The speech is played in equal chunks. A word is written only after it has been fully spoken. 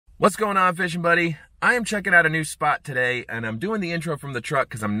What's going on, fishing buddy? I am checking out a new spot today, and I'm doing the intro from the truck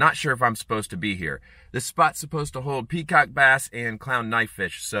because I'm not sure if I'm supposed to be here. This spot's supposed to hold peacock bass and clown knife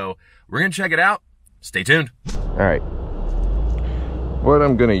fish, so we're gonna check it out. Stay tuned. All right. What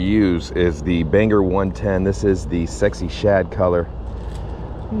I'm gonna use is the Banger 110. This is the sexy shad color.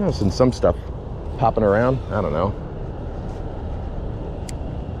 I'm noticing some stuff popping around. I don't know.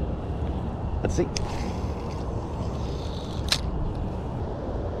 Let's see.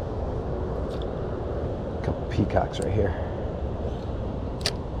 Couple peacocks right here.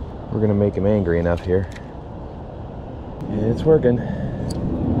 We're gonna make him angry enough here. And it's working.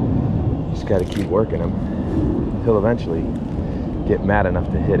 Just gotta keep working him. He'll eventually get mad enough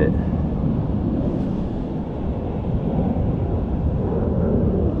to hit it.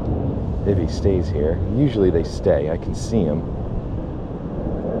 If he stays here. Usually they stay. I can see him.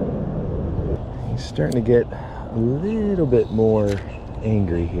 He's starting to get a little bit more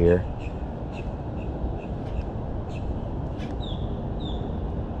angry here.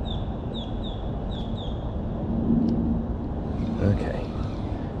 Okay.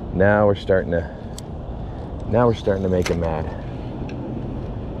 Now we're starting to make him mad.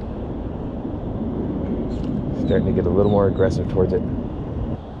 Starting to get a little more aggressive towards it.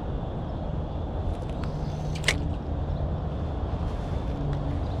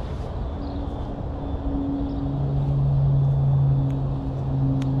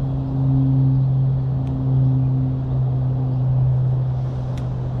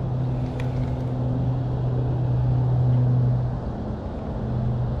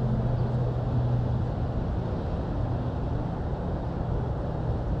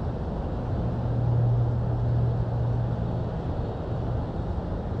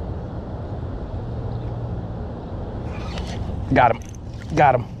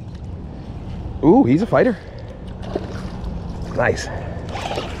 Got him. Ooh, he's a fighter. Nice.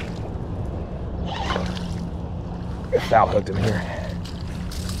 Foul hooked him here.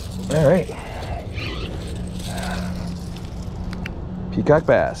 All right. Peacock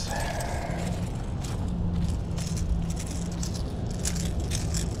bass.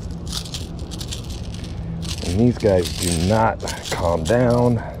 And these guys do not calm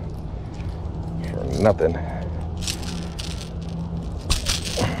down for nothing.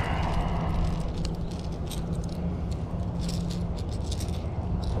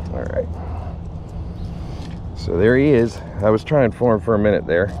 All right, so there he is. I was trying for him for a minute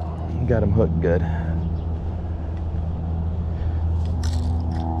there. Got him hooked good.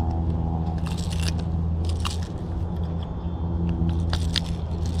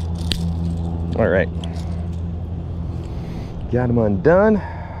 All right, got him undone.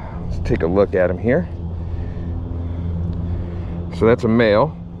 Let's take a look at him here. So that's a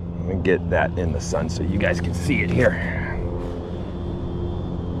male. Let me get that in the sun so you guys can see it here.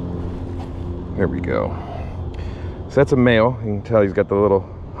 There we go. So that's a male. You can tell he's got the little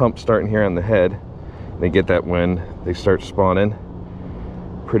hump starting here on the head. They get that when they start spawning.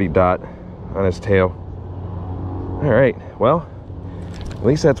 Pretty dot on his tail. All right, well, at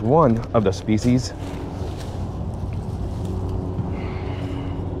least that's one of the species.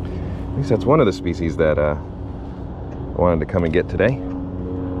 At least that's one of the species that I wanted to come and get today.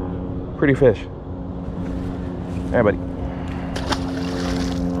 Pretty fish. All right, buddy.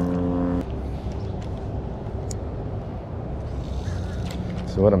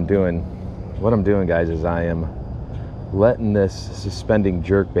 So what I'm doing, guys, is I am letting this suspending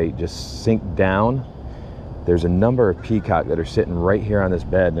jerkbait just sink down. There's a number of peacock that are sitting right here on this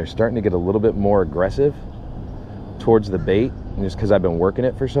bed, and they're starting to get a little bit more aggressive towards the bait, just because I've been working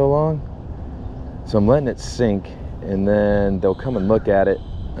it for so long. So I'm letting it sink, and then they'll come and look at it.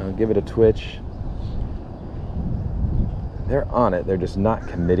 I'll give it a twitch. They're on it. They're just not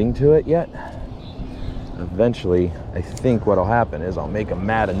committing to it yet. Eventually, I think what'll happen is I'll make them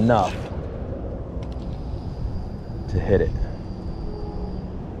mad enough to hit it.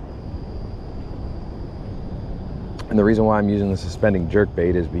 And the reason why I'm using the suspending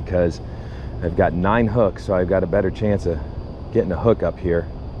jerkbait is because I've got 9 hooks, so I've got a better chance of getting a hook up here.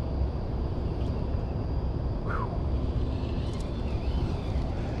 Whew.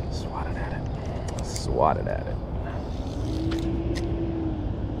 Swatted at it. Swatted at it.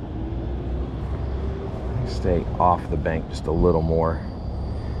 Stay off the bank just a little more.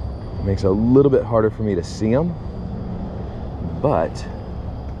 It makes it a little bit harder for me to see them, but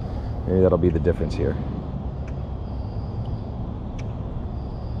maybe that'll be the difference here.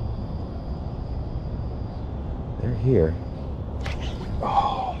 They're here.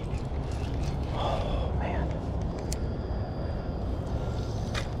 Oh, man.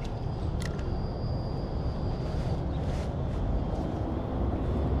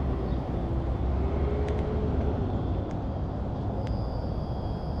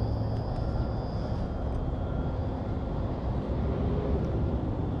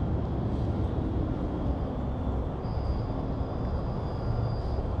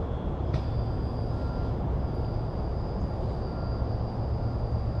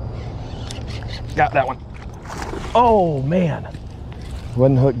 Got that one. Oh man,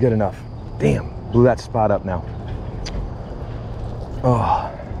 wasn't hooked good enough. Damn, blew that spot up now.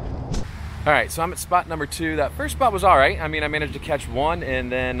 Oh. All right, so I'm at spot number 2. That first spot was all right. I mean, I managed to catch one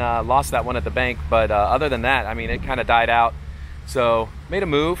and then lost that one at the bank. But other than that, I mean, it kind of died out. So made a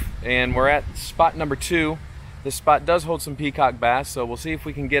move, and we're at spot number 2. This spot does hold some peacock bass, so we'll see if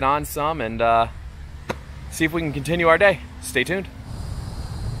we can get on some and see if we can continue our day. Stay tuned.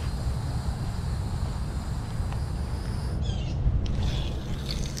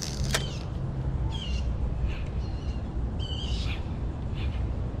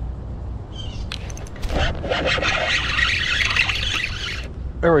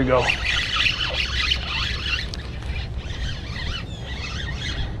 There we go.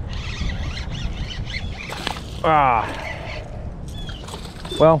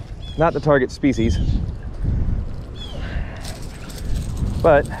 Well, not the target species,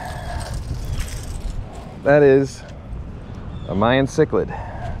 but that is a Mayan cichlid.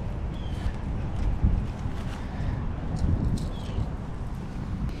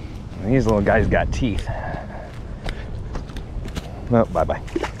 These little guys got teeth. Oh, bye-bye.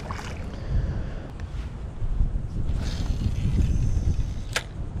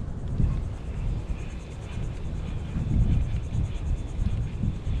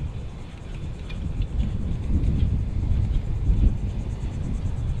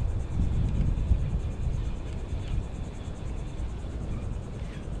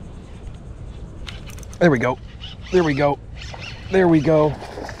 There we go. There we go. There we go.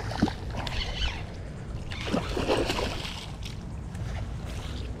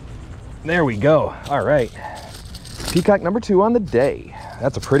 There we go. All right. Peacock number 2 on the day.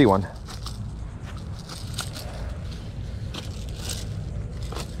 That's a pretty one.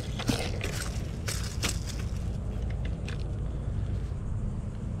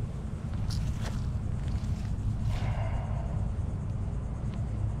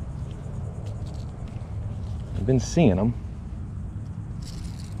 I've been seeing them.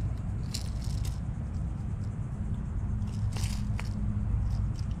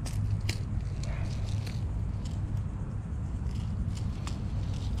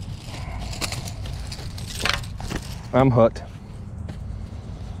 I'm hooked.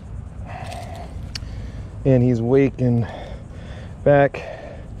 And he's waking back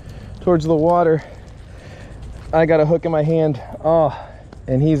towards the water. I got a hook in my hand. Oh,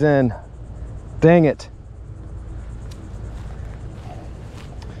 and he's in. Dang it.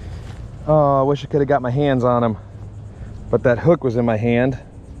 Oh, I wish I could have got my hands on him, but that hook was in my hand.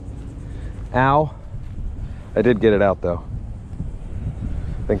 Ow. I did get it out though.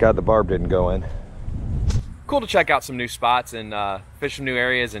 Thank God the barb didn't go in. Cool to check out some new spots and fish some new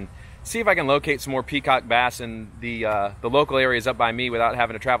areas and see if I can locate some more peacock bass in the local areas up by me without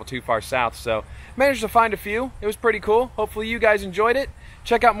having to travel too far south. So managed to find a few. It was pretty cool. Hopefully you guys enjoyed it.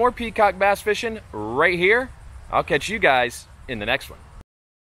 Check out more peacock bass fishing right here. I'll catch you guys in the next one.